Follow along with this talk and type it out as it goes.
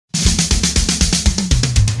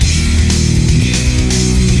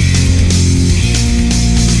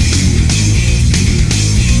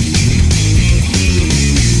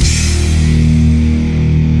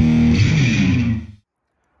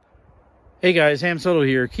Hey guys, Ham Solo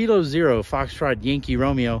here, Kilo Zero, Foxtrot Yankee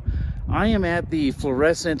Romeo. I am at the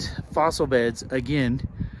fluorescent fossil beds again,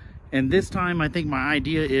 and this time I think my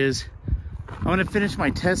idea is I'm going to finish my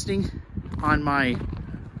testing on my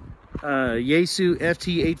Yaesu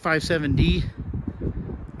FT-857D.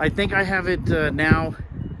 I think I have it now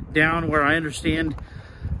down where I understand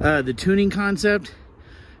the tuning concept,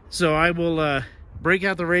 so I will break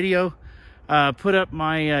out the radio, put up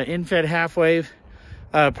my in-fed half wave,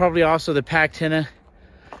 probably also the pack antenna,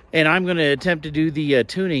 and I'm going to attempt to do the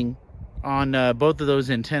tuning on both of those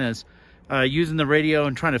antennas using the radio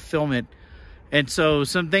and trying to film it. And so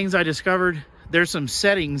some things I discovered, there's some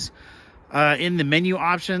settings in the menu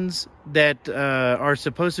options that are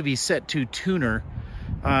supposed to be set to tuner,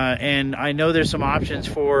 and I know there's some options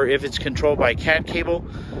for if it's controlled by cat cable,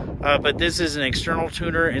 but this is an external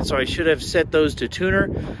tuner, and so I should have set those to tuner,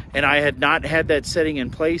 and I had not had that setting in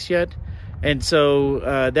place yet. And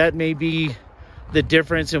so that may be the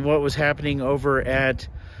difference in what was happening over at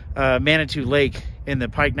Manitou Lake in the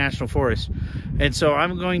Pike National Forest. And so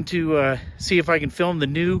I'm going to see if I can film the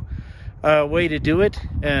new way to do it,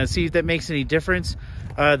 see if that makes any difference.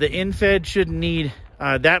 The in-fed shouldn't need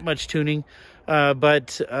that much tuning,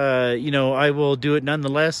 but you know, I will do it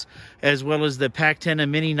nonetheless, as well as the Pack 10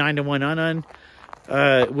 Mini 9-to-1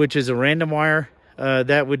 unun, which is a random wire.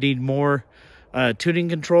 That would need more tuning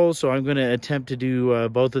control, so I'm going to attempt to do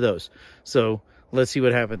both of those. So let's see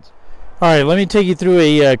what happens. All right, let me take you through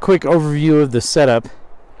a quick overview of the setup.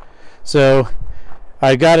 So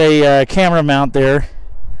I've got a camera mount there.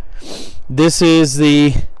 This is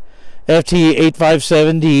the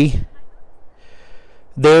FT-857D.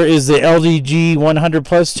 There is the LDG Z-100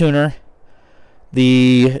 Plus Tuner,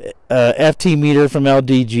 the FT meter from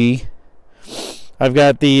LDG. I've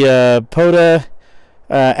got the POTA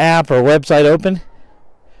app or website open.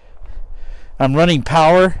 I'm running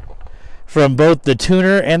power from both the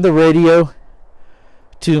tuner and the radio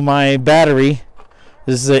to my battery.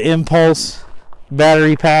 This is an impulse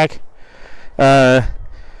battery pack. It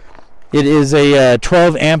is a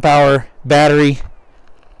 12 amp hour battery.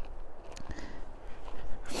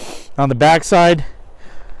 On the back side,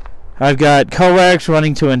 I've got coax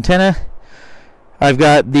running to antenna. I've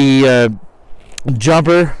got the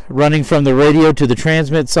jumper running from the radio to the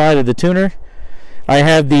transmit side of the tuner. I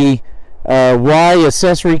have the Y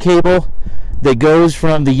accessory cable that goes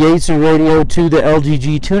from the Yaesu radio to the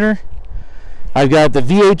LDG tuner. I've got the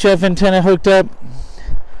VHF antenna hooked up,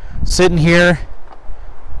 sitting here,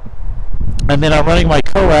 and then I'm running my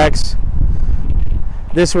coax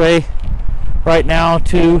this way right now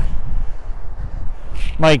to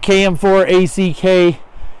my KM4 ACK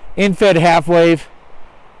in-fed half wave.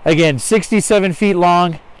 Again, 67 feet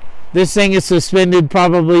long. This thing is suspended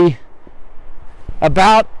probably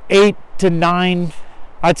about 8 to 9,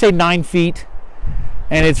 I'd say 9 feet.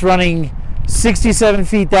 And it's running 67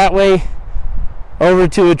 feet that way over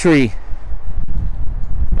to a tree.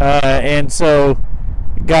 And so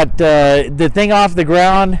got the thing off the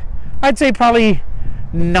ground, I'd say probably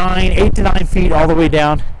 8 to 9 feet all the way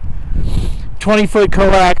down. 20-foot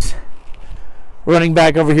coax running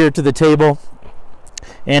back over here to the table.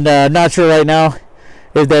 And not sure right now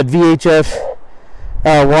if that VHF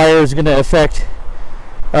wire is going to affect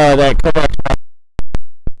that coax.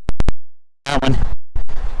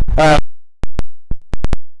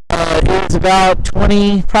 It's about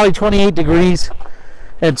 20, probably 28 degrees,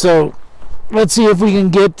 and so let's see if we can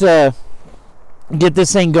get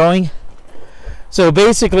this thing going. So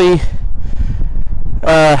basically,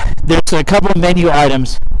 there's a couple of menu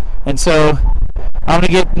items, and so I'm going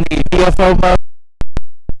to get in the VFO mode.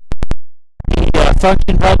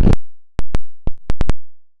 Function button.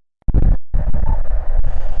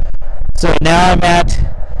 So now I'm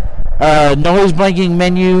at noise blanking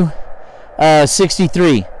menu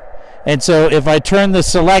 63, and so if I turn the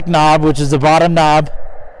select knob, which is the bottom knob,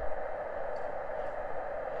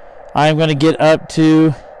 I'm going to get up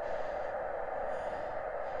to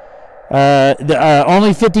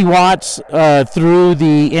only 50 watts through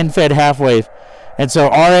the in-fed half wave, and so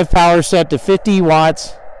RF power set to 50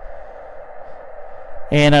 watts.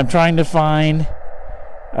 And I'm trying to find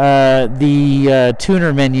the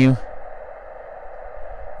tuner menu.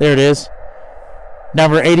 There it is.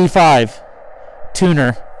 Number 85,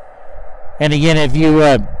 tuner. And again, if you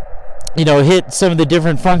you know, hit some of the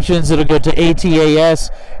different functions, it'll go to ATAS.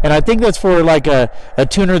 And I think that's for like a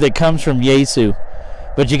tuner that comes from Yaesu.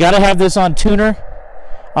 But you got to have this on tuner,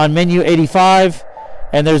 on menu 85.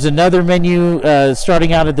 And there's another menu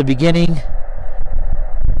starting out at the beginning.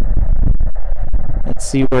 Let's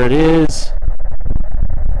see where it is.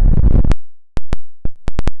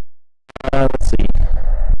 Let's see.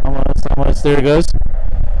 Almost. almost, there it goes.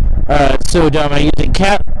 So I'm using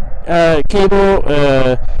cat cable,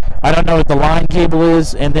 I don't know what the line cable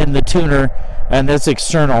is, and then the tuner, and that's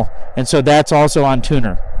external, and so that's also on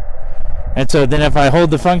tuner. And so then if I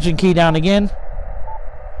hold the function key down again,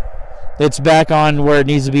 it's back on where it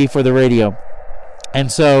needs to be for the radio. And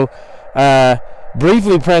so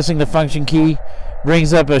briefly pressing the function key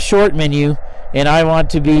brings up a short menu, and I want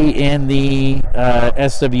to be in the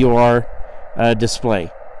SWR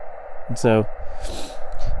display. And so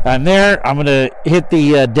I'm there. I'm going to hit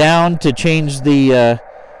the down to change the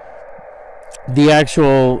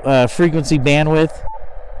actual frequency bandwidth.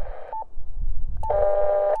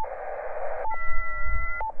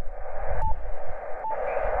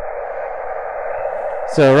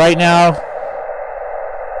 So right now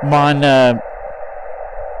I'm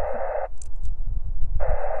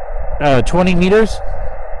on 20 meters,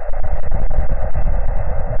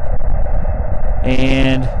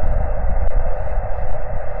 and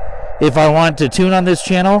if I want to tune on this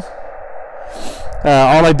channel,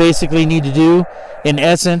 all I basically need to do in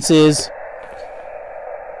essence is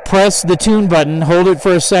press the tune button, hold it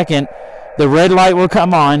for a second, the red light will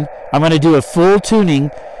come on. I'm going to do a full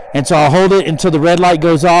tuning, and so I'll hold it until the red light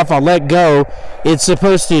goes off. I'll let go. It's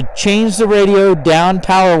supposed to change the radio down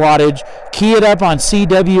power wattage, key it up on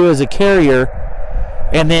CW as a carrier,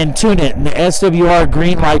 and then tune it, and the SWR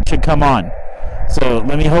green light should come on. So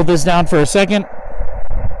let me hold this down for a second.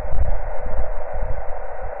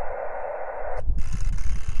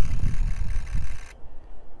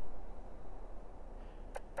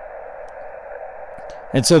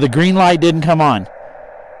 And so the green light didn't come on.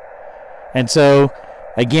 And so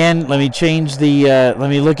again, let me change the, let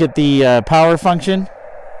me look at the power function.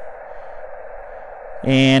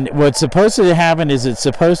 And what's supposed to happen is it's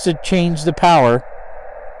supposed to change the power.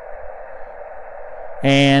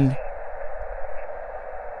 And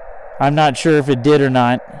I'm not sure if it did or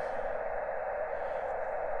not.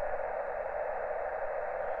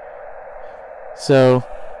 So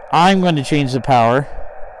I'm going to change the power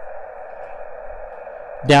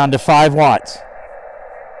down to 5 watts.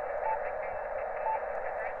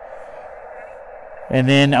 And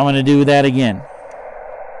then I'm going to do that again.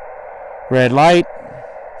 Red light,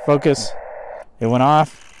 focus, it went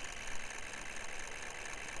off.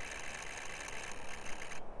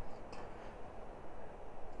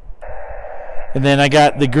 And then I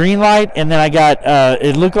got the green light, and then I got,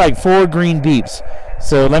 it looked like 4 green beeps.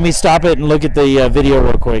 So let me stop it and look at the video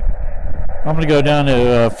real quick. I'm going to go down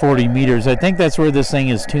to 40 meters. I think that's where this thing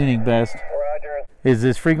is tuning best. Roger. Is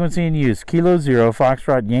this frequency in use? Kilo 0,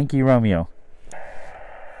 Foxtrot, Yankee, Romeo.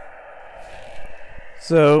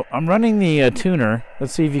 So I'm running the tuner.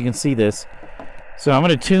 Let's see if you can see this. So I'm going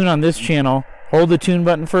to tune on this channel. Hold the tune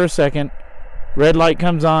button for a second. Red light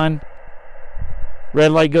comes on.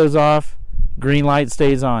 Red light goes off. Green light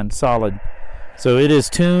stays on. Solid. So it is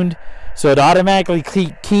tuned. So it automatically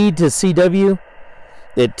keyed to CW.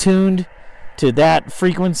 It tuned to that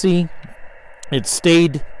frequency. It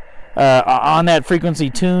stayed on that frequency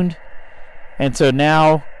tuned. And so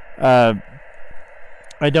now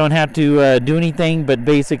I don't have to do anything but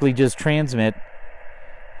basically just transmit.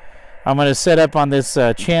 I'm going to set up on this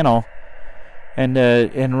channel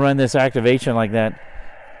and run this activation like that.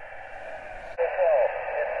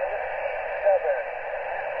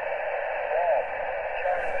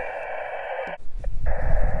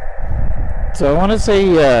 So I want to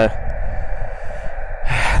say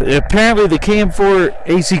apparently the KM4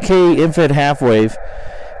 ACK infrared half wave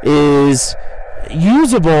is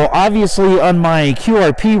usable obviously on my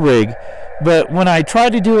QRP rig, but when I try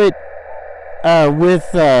to do it with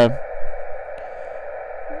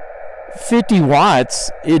 50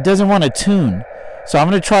 watts, it doesn't want to tune. So I'm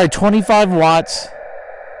going to try 25 watts.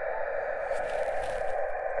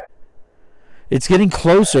 It's getting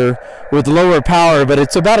closer with lower power, but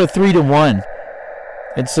it's about a 3-to-1.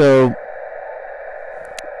 And so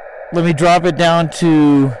let me drop it down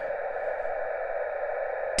to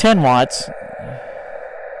 10 watts.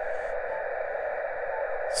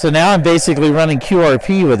 So now I'm basically running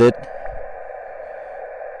QRP with it.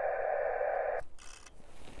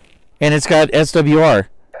 And it's got SWR,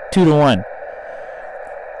 2-to-1.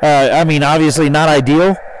 I mean, obviously not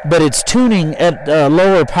ideal, but it's tuning at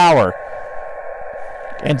lower power.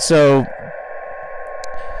 And so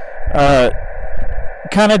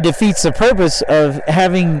kind of defeats the purpose of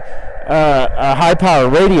having a high power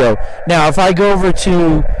radio. Now if I go over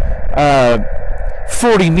to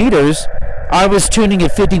 40 meters, I was tuning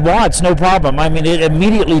at 50 watts, no problem. I mean, it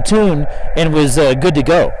immediately tuned and was good to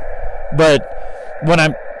go. But when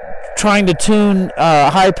I'm trying to tune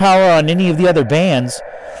high power on any of the other bands,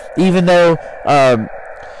 even though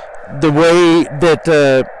the way that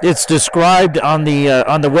it's described on the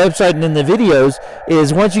website and in the videos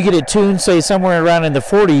is once you get it tuned, say somewhere around in the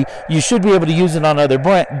 40, you should be able to use it on other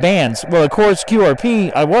bands. Well, of course,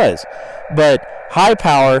 QRP I was, but high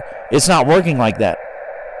power, it's not working like that.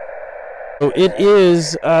 So it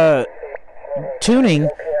is tuning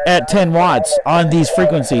at 10 watts on these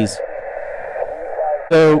frequencies.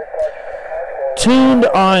 So tuned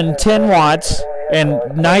on 10 watts and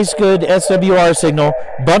nice good SWR signal,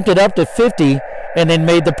 bumped it up to 50 and then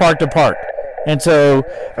made the park to park. And so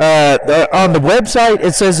on the website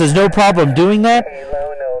it says there's no problem doing that.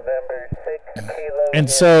 And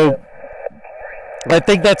so I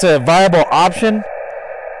think that's a viable option.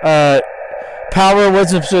 Power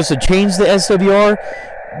wasn't supposed to change the SWR,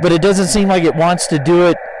 but it doesn't seem like it wants to do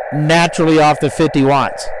it naturally off the 50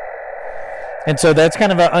 watts. And so that's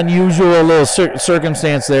kind of an unusual little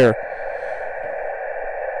circumstance there.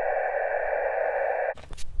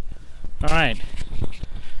 All right,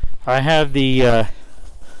 I have the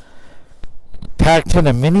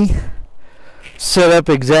Pack-10 Mini set up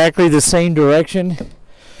exactly the same direction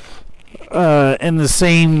and the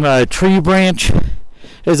same tree branch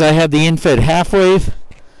as I had the in-fed half-wave.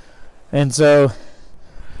 And so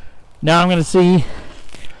now I'm going to see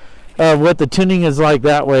what the tuning is like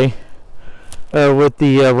that way with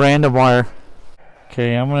the random wire.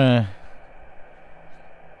 Okay, I'm gonna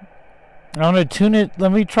tune it.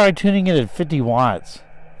 Let me try tuning it at 50 watts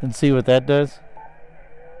and see what that does.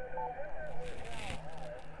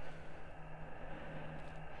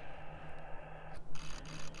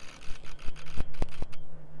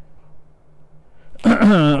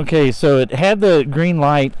 Okay, so it had the green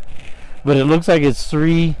light, but it looks like it's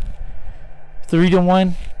 3 to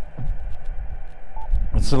 1.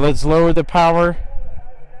 So let's lower the power.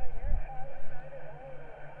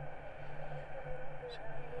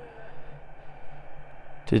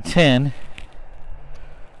 To 10.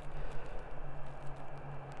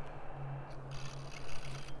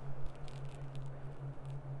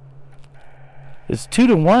 It's 2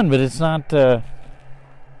 to 1, but it's not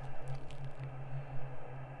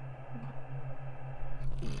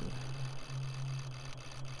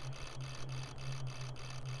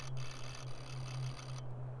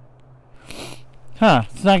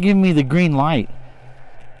it's not giving me the green light.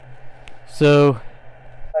 So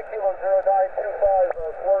Kilo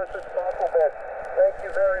 0925, thank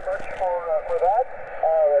you very much for that.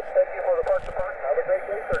 Thank you for the park to park. Have a great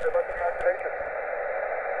day, sir. Good luck in activation.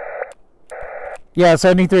 yeah,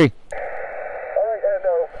 73. Alright, and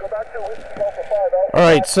go back to Alpha 5.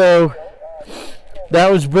 Alright, so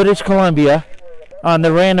that was British Columbia on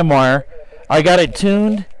the random wire. I got it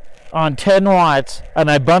tuned on 10 watts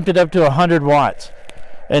and I bumped it up to 100 watts.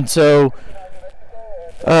 And so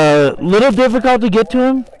little difficult to get to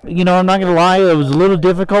him. You know, I'm not gonna lie, it was a little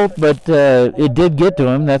difficult, but it did get to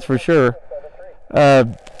him, that's for sure.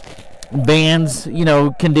 Bands, you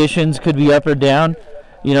know, conditions could be up or down.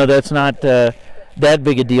 You know, that's not that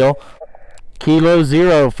big a deal. Kilo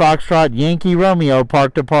 0 Foxtrot Yankee Romeo,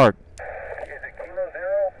 park to park. Is it Kilo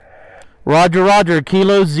 0? Roger, Roger.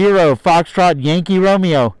 Kilo 0 Foxtrot Yankee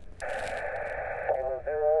Romeo. Kilo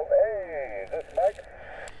 0. Hey, is this Mike?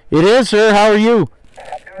 It is, sir. How are you? I'm doing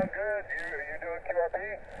good. Are you doing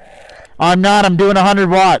QRP? I'm not. I'm doing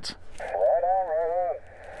 100 watts. Right on, right on.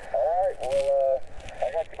 Alright, well,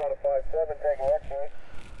 I got you about a 5.7 tangle X-ray.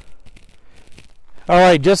 All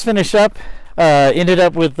right, just finished up. Ended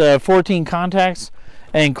up with 14 contacts,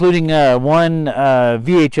 including one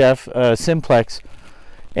VHF simplex.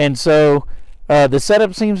 And so the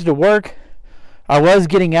setup seems to work. I was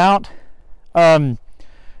getting out. I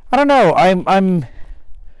don't know. I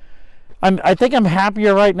think I'm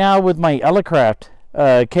happier right now with my Elecraft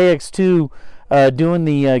KX2 doing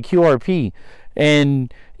the QRP,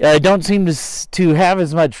 and I don't seem to have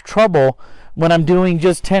as much trouble when I'm doing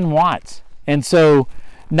just 10 watts. And so,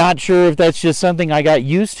 not sure if that's just something I got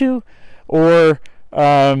used to, or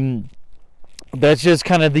that's just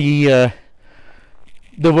kind of the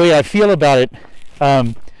way I feel about it.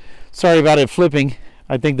 Sorry about it flipping.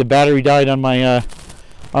 I think the battery died on my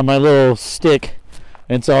little stick,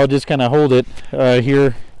 and so I'll just kind of hold it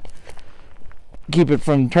here, keep it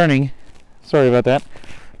from turning. Sorry about that.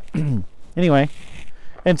 Anyway,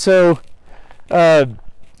 and so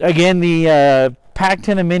again, the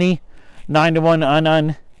Pack-10 Mini 9-to-1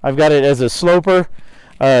 un. I've got it as a sloper.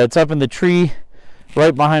 It's up in the tree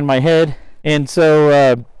right behind my head, and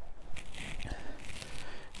so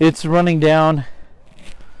it's running down,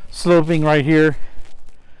 sloping right here,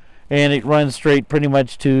 and it runs straight pretty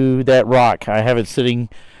much to that rock. I have it sitting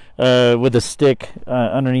with a stick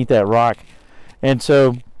underneath that rock. And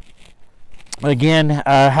so again,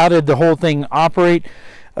 how did the whole thing operate?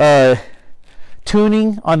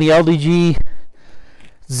 Tuning on the LDG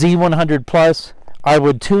Z-100 Plus, I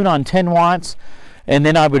would tune on 10 watts, and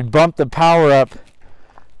then I would bump the power up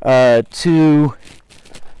to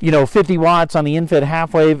 50 watts on the infed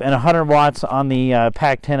half wave and 100 watts on the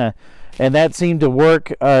pack antenna, and that seemed to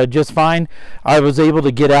work just fine. I was able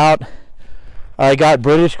to get out. I got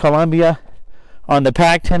British Columbia on the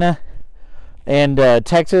pack antenna and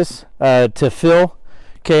Texas to fill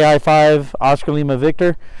KI5 Oscar Lima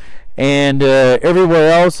Victor, and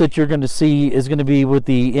everywhere else that you're going to see is going to be with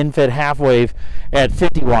the infed half wave at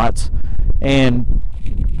 50 watts. And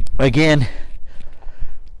again,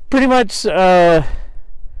 pretty much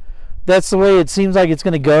that's the way it seems like it's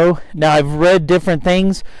going to go. Now, I've read different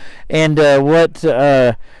things, and what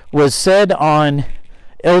was said on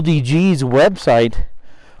LDG's website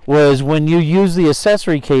was when you use the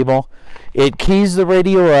accessory cable, it keys the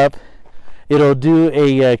radio up, it'll do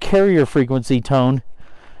a carrier frequency tone,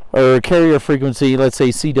 or carrier frequency, let's say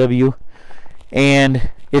CW, and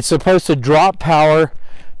it's supposed to drop power,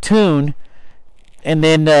 tune, and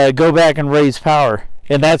then go back and raise power.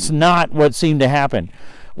 And that's not what seemed to happen.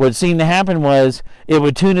 What seemed to happen was it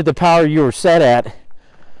would tune at the power you were set at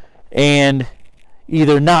and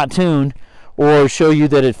either not tune or show you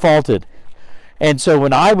that it faulted. And so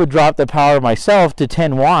when I would drop the power myself to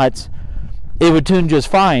 10 watts, it would tune just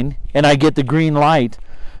fine, and I get the green light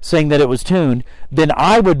saying that it was tuned. Then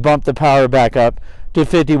I would bump the power back up to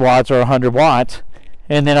 50 watts or 100 watts,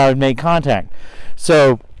 and then I would make contact.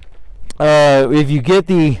 So if you get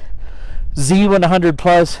the Z-100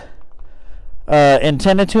 Plus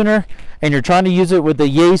antenna tuner and you're trying to use it with the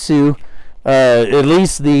Yaesu, at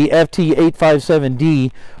least the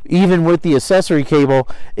FT-857D, even with the accessory cable,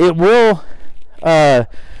 it will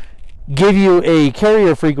give you a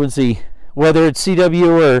carrier frequency, whether it's CW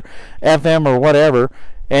or FM or whatever.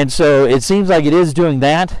 And so it seems like it is doing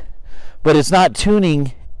that, but it's not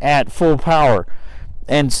tuning at full power.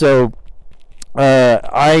 And so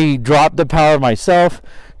I dropped the power myself,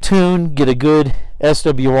 tune, get a good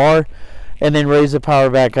SWR, and then raise the power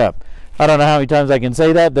back up. I don't know how many times I can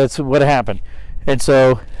say that. That's what happened. And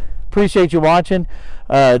so appreciate you watching.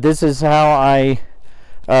 This is how I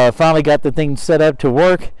finally got the thing set up to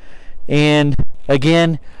work. And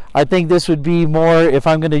again, I think this would be more if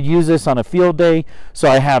I'm going to use this on a field day, so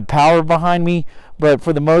I have power behind me. But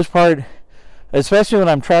for the most part, especially when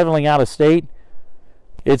I'm traveling out of state,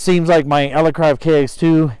 it seems like my Elecraft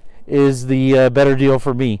KX2 is the better deal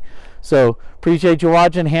for me. So appreciate you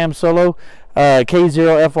watching. Ham Solo,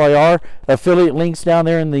 K0FYR, affiliate links down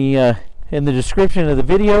there in the description of the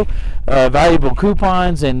video, valuable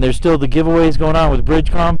coupons, and there's still the giveaways going on with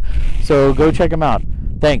BridgeCom, so go check them out.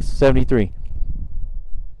 Thanks. 73.